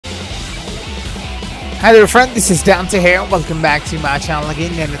Hi there friend, this is Dante here. Welcome back to my channel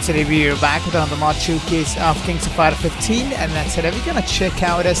again, and today we are back with another mod showcase of Kings of Fighter 15, and today we're gonna check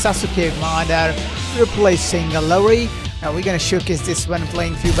out a Sasuke mod replacing a Lori. Now we're gonna showcase this when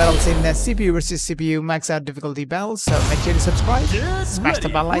playing few battles in CPU versus CPU max out difficulty battles. So make sure to subscribe, smash the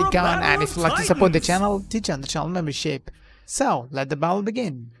bell icon, and if you'd like to support the channel, join the channel membership. So let the battle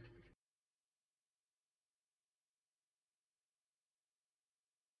begin.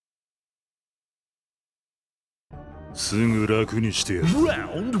 Round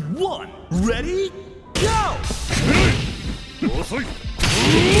 1, ready, go!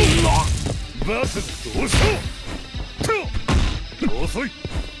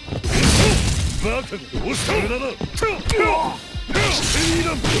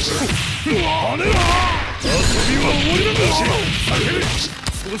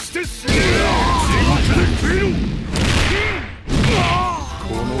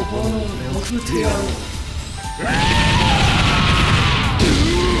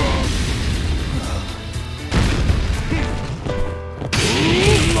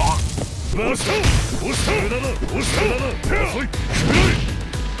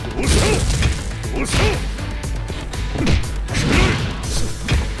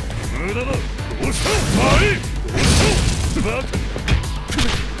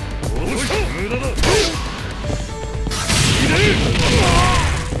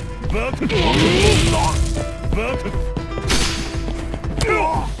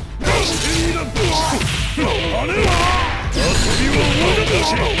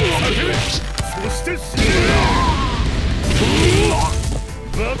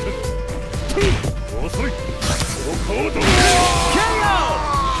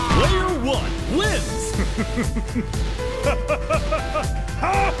 Player 1 wins!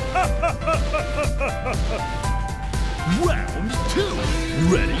 Round 2,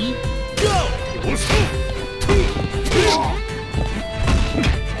 ready, go!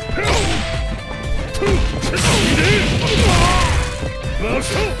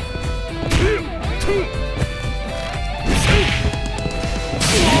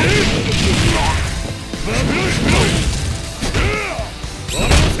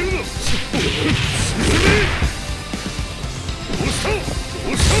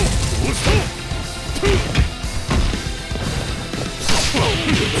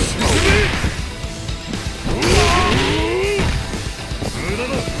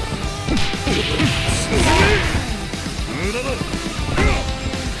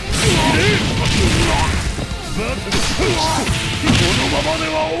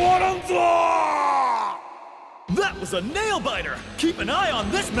 That was a nail-biter! Keep an eye on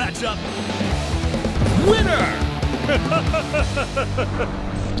this matchup! Winner!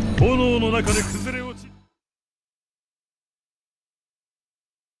 炎の中で崩れ落ち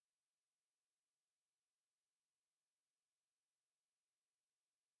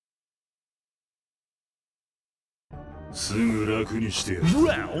すぐ楽にしてやる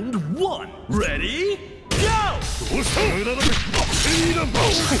Round 1 Ready? Go! どうした無駄だめいいな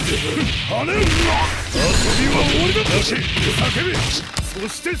跳ねる遊びは終わりだだし叫べそ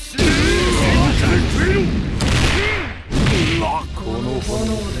して死ね食えろこの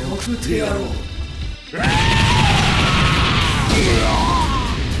炎で送ってやろう無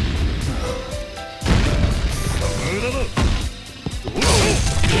駄だどう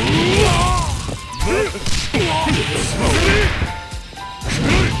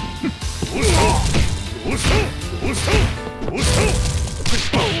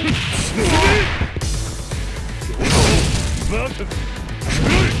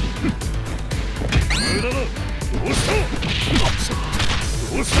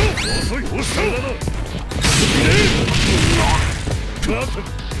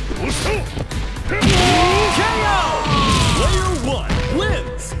Player 1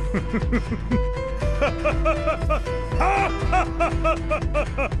 wins!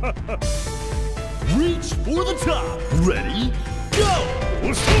 Reach for the top. Ready? Go!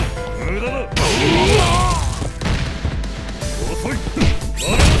 Let's go!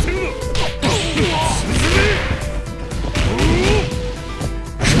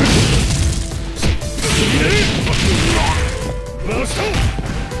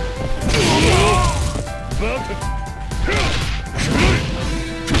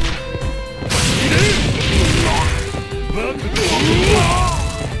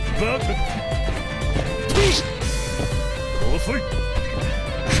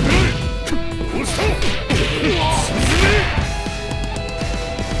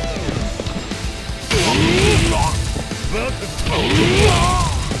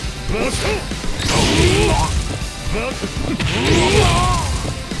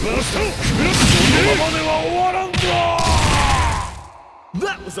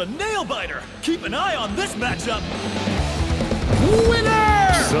 That was a nail biter. Keep an eye on this matchup.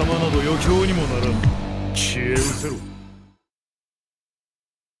 Winner! 貴様など余興にもならん。消え失せろ。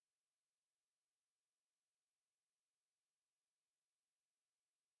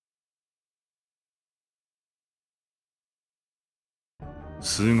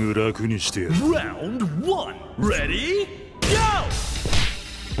すぐ楽にしてやる。Round 1 Ready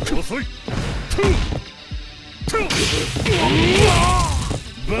Go! 遅い。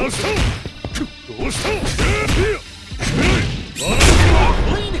バストどうした遊び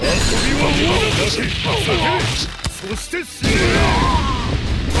は終わらだけそして死ね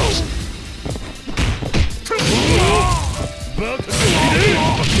バカ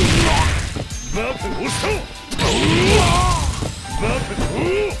バカどうしたバカ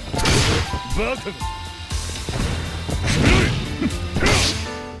バカ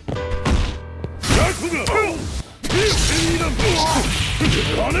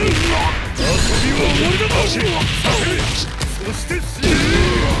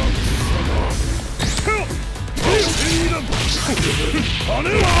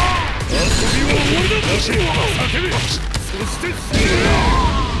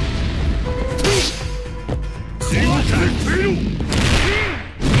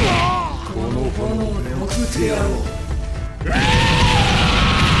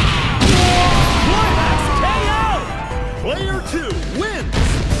Player 2 wins!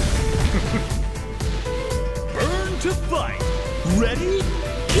 Burn to fight! Ready?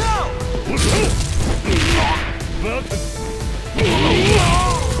 Go!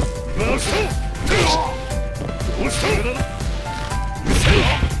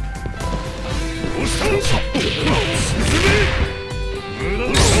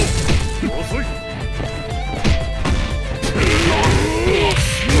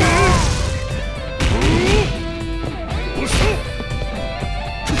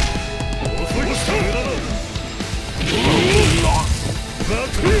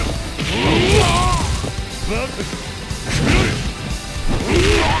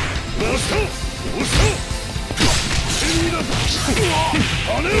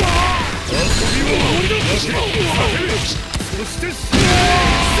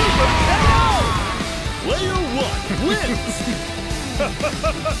 Player 1 wins!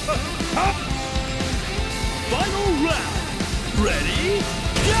 Final round! Ready?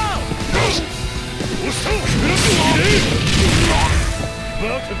 Go!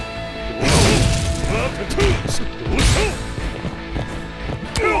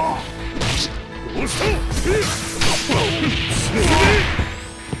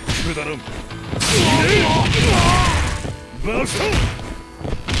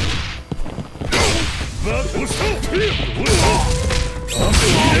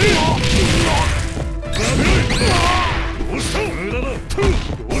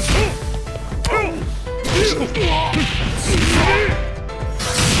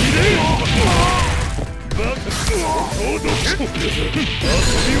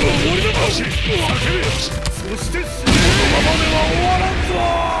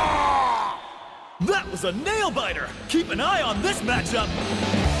 That was a nail biter. Keep an eye on this matchup.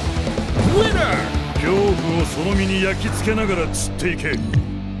 Winner! 恐怖をその身に焼き付けながら釣っていけ。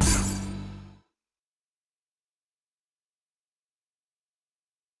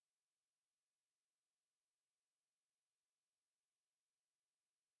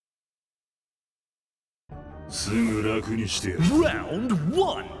すぐ楽にしてやる。Round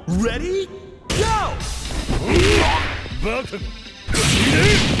 1 Ready Go! バカ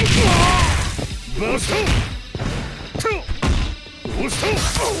バストどうした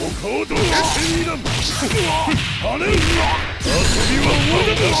お顔どけていいだ跳ねる遊びは終わり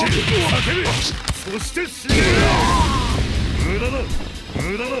だ叫べそして死ね無駄だ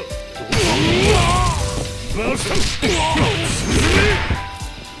無駄だバスト進め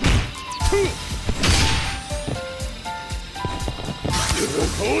お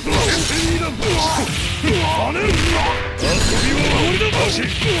顔どけていいだ跳ねる遊びは終わりだ叫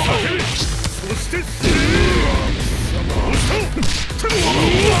べそして死ね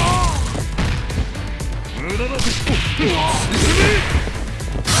無駄だ沈め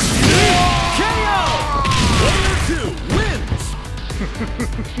KO! Player 2 wins!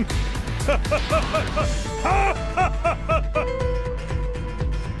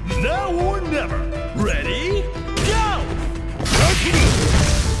 Now or never! Ready? Go!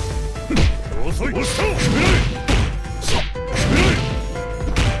 遅い押した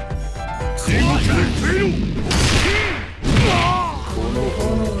地獄で食えろこの炎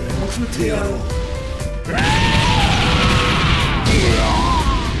で送ってやろう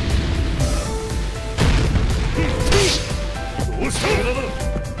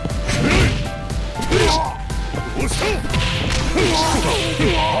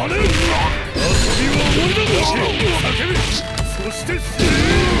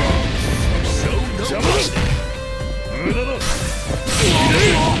無駄だ。待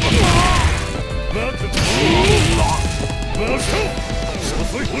て。バスタ。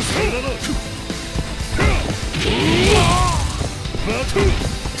誘い越した。無駄だ。待て。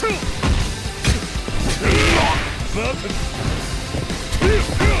待て。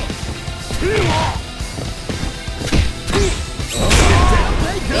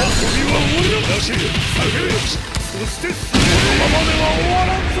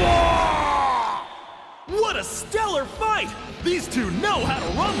What a stellar fight! These two know how to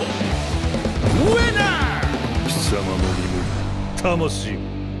rumble! Winner! 貴様の身も魂も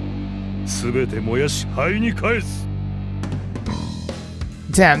全て燃やし灰に返す。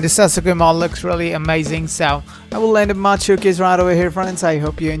 Damn, this Sasuke mod looks really amazing, so I will end the mod showcase right over here, friends. I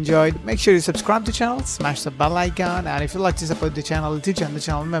hope you enjoyed. Make sure you subscribe to the channel, smash the bell icon, and if you'd like to support the channel, do join the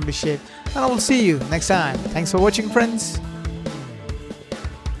channel membership. And I will see you next time. Thanks for watching, friends.